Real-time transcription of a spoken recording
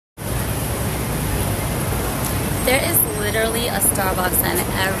There is literally a Starbucks on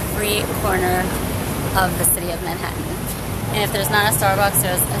every corner of the city of Manhattan. And if there's not a Starbucks,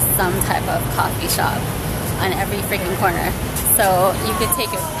 there's some type of coffee shop on every freaking corner. So you could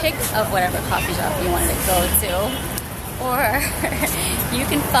take your pick of whatever coffee shop you wanted to go to, or you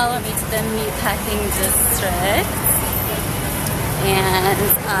can follow me to the meatpacking district and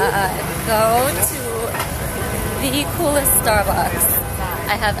go to the coolest Starbucks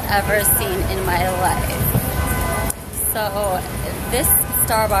I have ever seen in my life. So this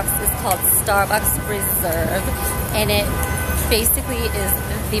Starbucks is called Starbucks Reserve, and it basically is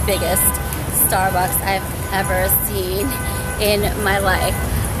the biggest Starbucks I've ever seen in my life.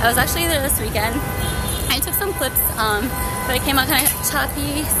 I was actually there this weekend. I took some clips, but it came out kind of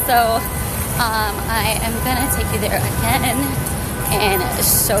choppy, so I am gonna take you there again and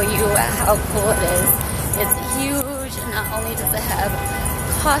show you how cool it is. It's huge. Not only does it have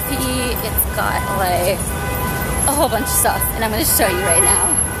coffee, it's got like a whole bunch of stuff, and I'm gonna show you right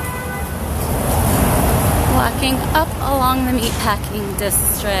now. Walking up along the meatpacking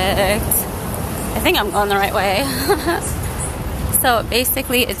district. I think I'm going the right way. So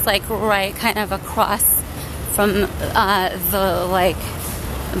basically it's like right kind of across from the like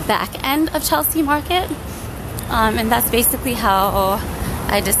back end of Chelsea Market. And that's basically how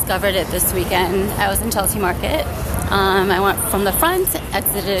I discovered it this weekend. I was in Chelsea Market. I went from the front,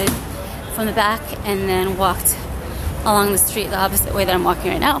 exited from the back, and then walked along the street the opposite way that I'm walking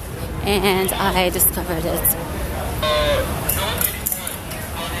right now. And I discovered it.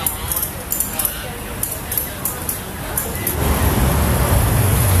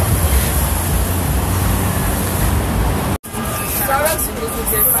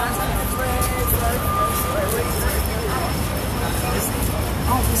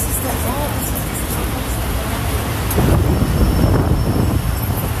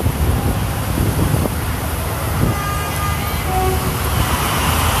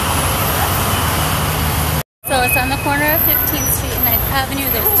 So it's on the corner of 15th Street and 9th Avenue.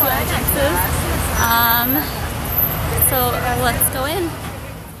 There's two entrances. So let's go in.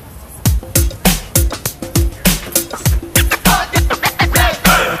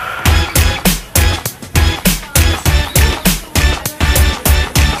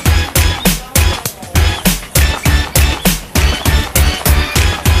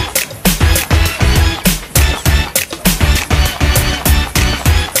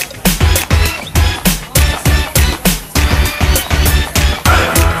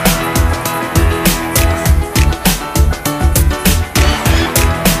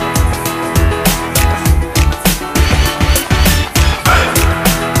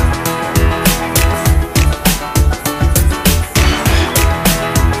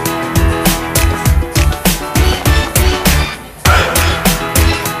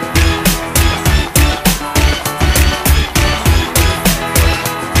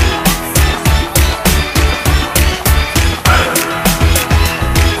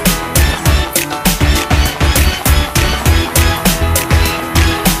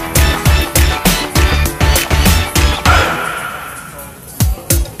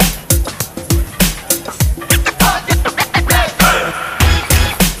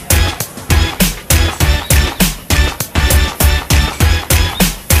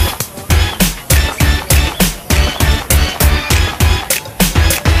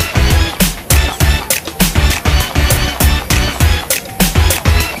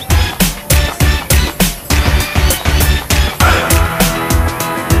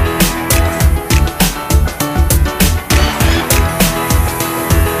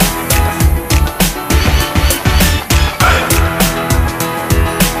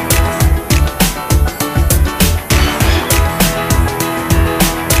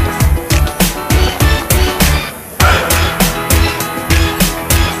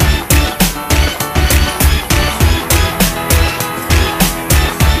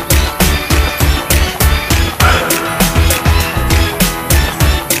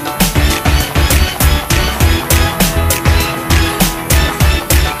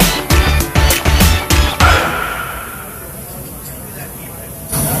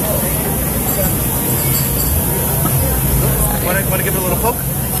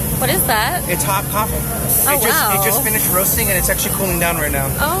 What is that? It's hot coffee. Oh, It just finished roasting and it's actually cooling down right now.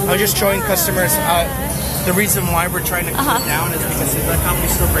 Oh, I'm just showing customers the reason why we're trying to cool it down is because the coffee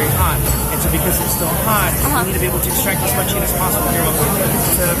is still very hot. And so because it's still hot, we need to be able to extract as much heat as possible here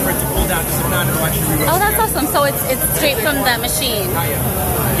for it to cool down, because if not, it'll actually re-roast. Oh, that's awesome. So it's straight from the machine.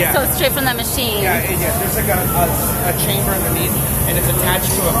 Yeah. So it's straight from the machine. Yeah, there's like a chamber underneath, and it's attached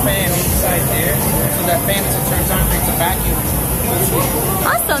to a fan inside there. So that fan, as it turns on, creates a vacuum.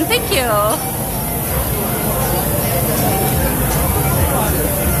 Awesome, thank you.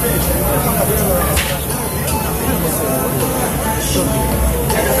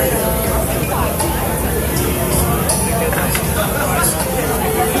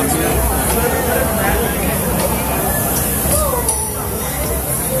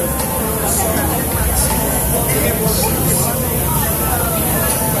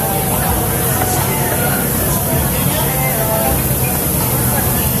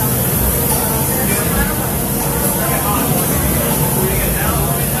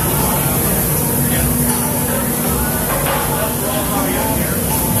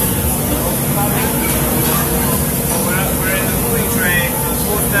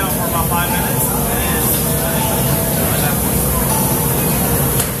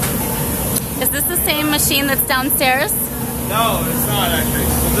 Is this the same machine that's downstairs? No, it's not actually.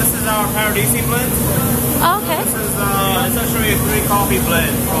 So this is our Paradisi blend. Oh, okay. This is it's actually a 3 coffee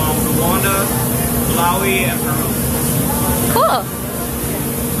blend from Rwanda, Malawi, and Peru. Cool.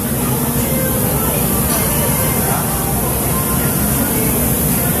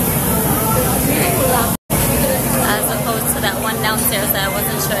 As opposed to that one downstairs that I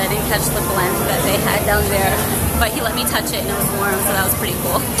wasn't sure. I didn't catch the blend that they had down there. But he let me touch it and it was warm, so that was pretty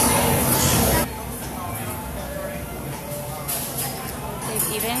cool. They've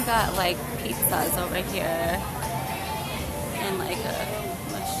even got like pizzas over here and like a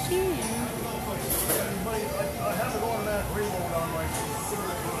machine.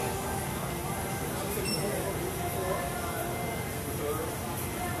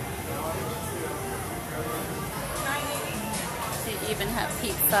 They even have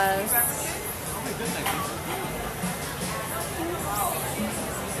pizzas.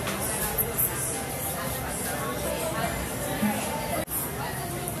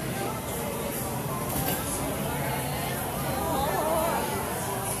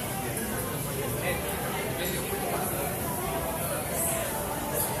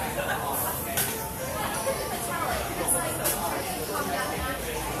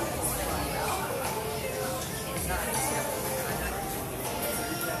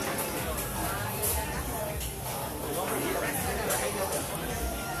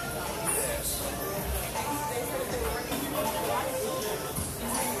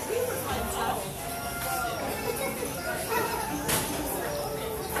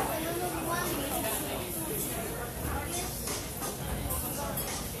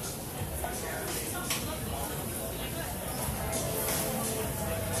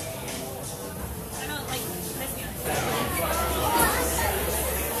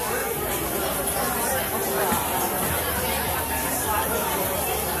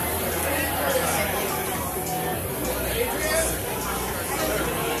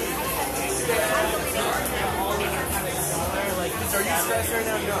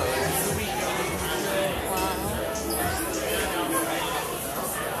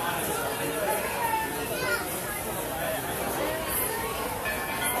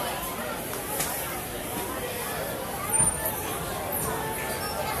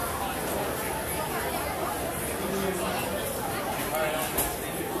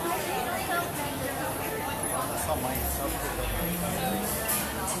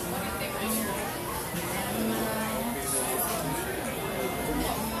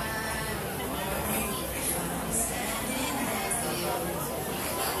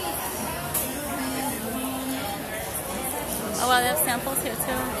 Oh wow, they have samples here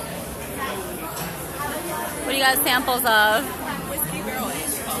too. What do you got samples of? Whiskey barrel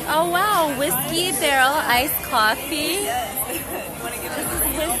iced coffee. Oh wow, whiskey barrel iced coffee. Yes. You want to give it a This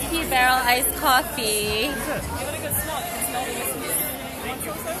is whiskey barrel iced coffee. Give it a good smell. You can smell the whiskey. Thank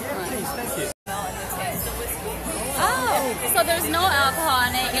you. Smell and the taste of whiskey. Oh, so there's no alcohol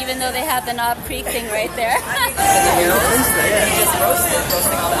in it, even though they have the Knob Creek thing right there. You just roasting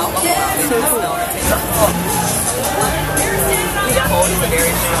all the alcohol out. You can smell and taste. The cold is a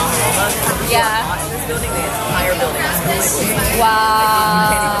very strong aroma. Yeah. In this building, the entire building is really cold. Wow. You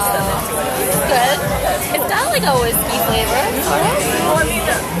can't even step into it. It's good. It's got like a whiskey flavor. Well, I mean,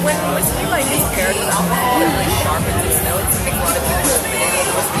 when whiskey like is paired with alcohol, it like sharpens its notes. It makes a lot of people eliminate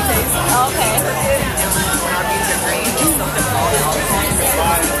the whiskey taste. Okay. When our beans are green, it's something with all the alcohol. It makes the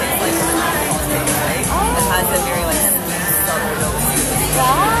whiskey taste like when the alcohol is taken away. It has a very like subtle note.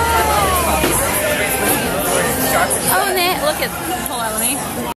 Wow. Sharpens Oh, Nate, look at, hold on, let me.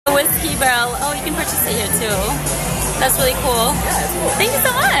 The whiskey barrel. Oh, you can purchase it here too. That's really cool. Yeah, it's cool. Thank you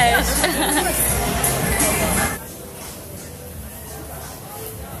so much.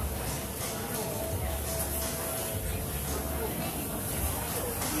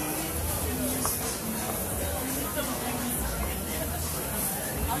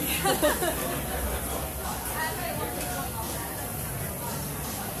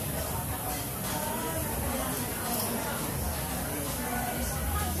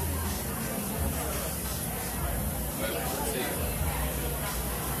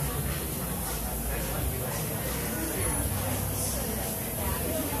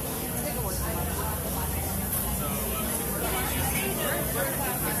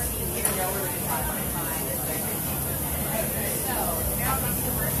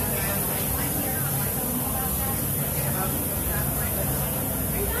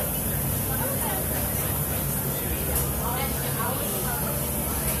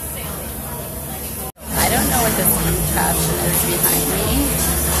 attraction is behind me,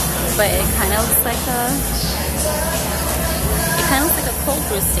 but it kind of looks like a cold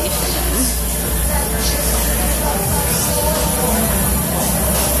brew station.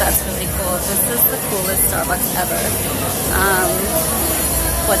 That's really cool. This is the coolest Starbucks ever.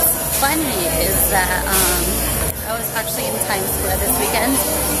 What's funny is that I was actually in Times Square this weekend,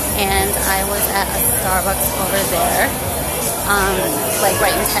 and I was at a Starbucks over there, like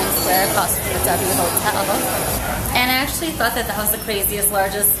right in Times Square across from the W Hotel. And I actually thought that that was the craziest,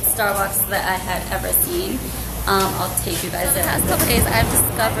 largest Starbucks that I had ever seen. I'll take you guys there. The past couple days I've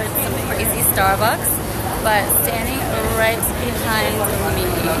discovered some crazy Starbucks, but standing right behind me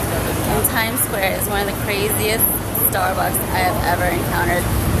in Times Square is one of the craziest Starbucks I have ever encountered.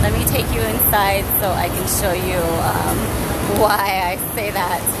 Let me take you inside so I can show you why I say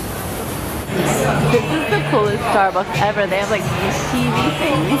that. This is the coolest Starbucks ever. They have like these TV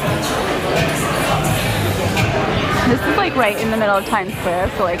things. This is like right in the middle of Times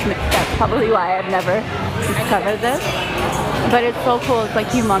Square, so like that's probably why I've never discovered this. But it's so cool. It's like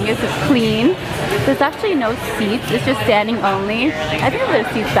humongous. It's clean. There's actually no seats. It's just standing only. I think there's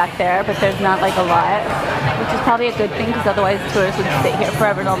seats back there, but there's not like a lot, which is probably a good thing because otherwise tourists would sit here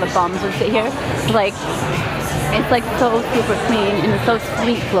forever and all the bums would sit here. Like, it's like so super clean and it's so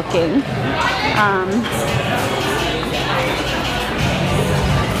sleek looking.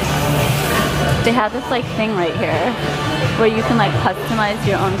 They have this like thing right here where you can like customize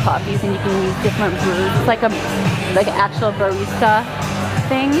your own coffees and you can use different brews. It's like an actual barista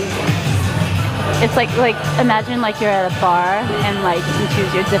thing. It's like imagine like you're at a bar and like you can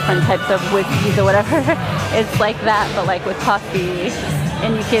choose your different types of whiskeys or whatever. It's like that, but like with coffee,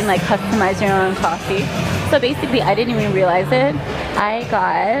 and you can like customize your own coffee. So basically, I didn't even realize it. I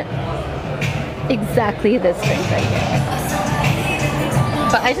got exactly this drink right here.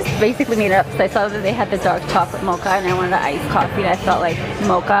 But I just basically made it up because I saw that they had the dark chocolate mocha and I wanted an iced coffee and I felt like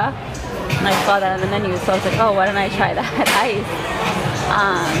mocha. And I saw that on the menu, so I was like, oh, why don't I try that ice?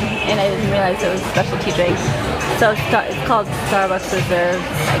 And I didn't realize it was a specialty drink. So it's called Starbucks Reserve,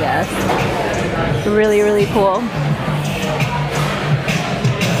 I guess. Really, really cool.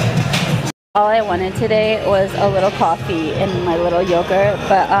 All I wanted today was a little coffee and my little yogurt,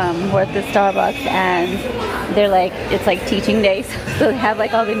 but we're at the Starbucks and they're like, it's like teaching days, so they have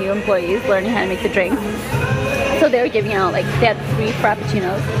like all the new employees learning how to make the drinks. So they were giving out like, they had 3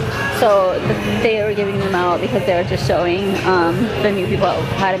 frappuccinos, so they were giving them out because they were just showing the new people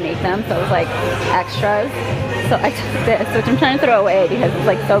how to make them, so it was like extras. So I took this, which I'm trying to throw away because it's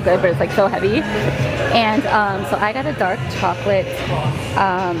like so good, but it's like so heavy. And so I got a dark chocolate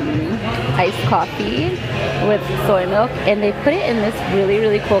iced coffee with soy milk, and they put it in this really,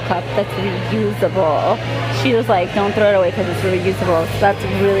 really cool cup that's reusable. She was like, don't throw it away because it's reusable. So that's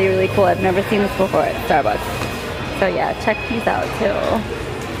really, really cool. I've never seen this before at Starbucks. So yeah, check these out too.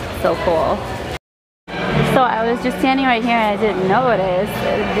 So cool. So I was just standing right here and I didn't notice.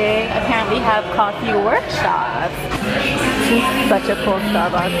 They apparently have coffee workshops. This is such a cool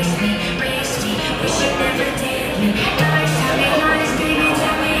Starbucks.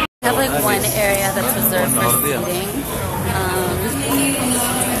 I have like one area that's reserved for seating.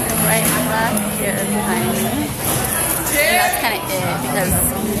 Right left here behind me. And that's kind of it because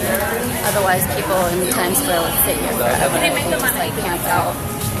otherwise people in Times Square would sit here forever and just like camp out.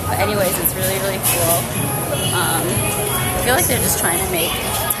 But anyways, it's really, really cool. I feel like they're just trying to make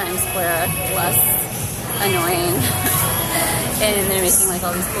Times Square less annoying. And they're making like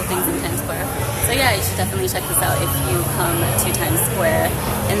all these cool things in Times Square. So yeah, you should definitely check this out if you come to Times Square.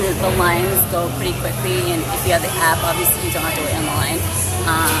 And the lines go pretty quickly, and if you have the app, obviously you don't have to wait on the line.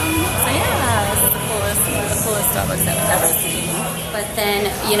 So yeah, this is the coolest Starbucks I've ever seen. But then,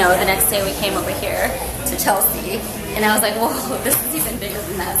 you know, the next day we came over here to Chelsea, and I was like, whoa, this is even bigger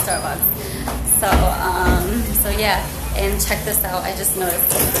than that Starbucks. So yeah, and check this out. I just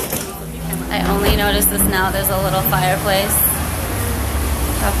noticed. I only noticed this now. There's a little fireplace.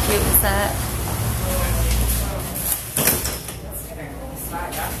 How cute is that?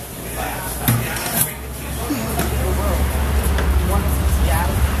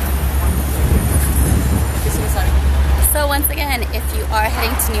 So once again, if you are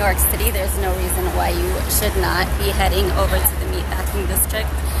heading to New York City, there's no reason why you should not be heading over to the Meatpacking District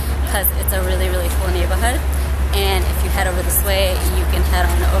because it's a really, really cool neighborhood. And if you head over this way, you can head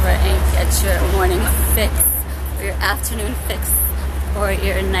on over and get your morning fix, or your afternoon fix, or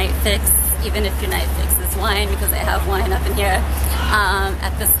your night fix, even if your night fix is wine, because I have wine up in here,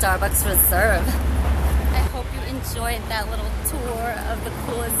 at the Starbucks Reserve. I hope you enjoyed that little tour of the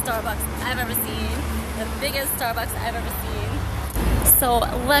coolest Starbucks I've ever seen, the biggest Starbucks I've ever seen. So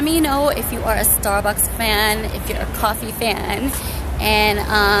let me know if you are a Starbucks fan, if you're a coffee fan, and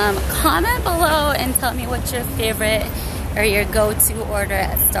comment below and tell me what your favorite or your go-to order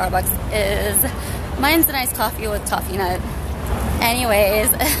at Starbucks is. Mine's an iced coffee with toffee nut. Anyways,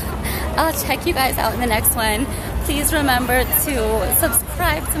 I'll check you guys out in the next one. Please remember to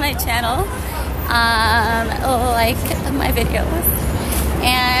subscribe to my channel, like my videos,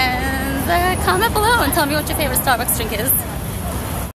 and comment below and tell me what your favorite Starbucks drink is.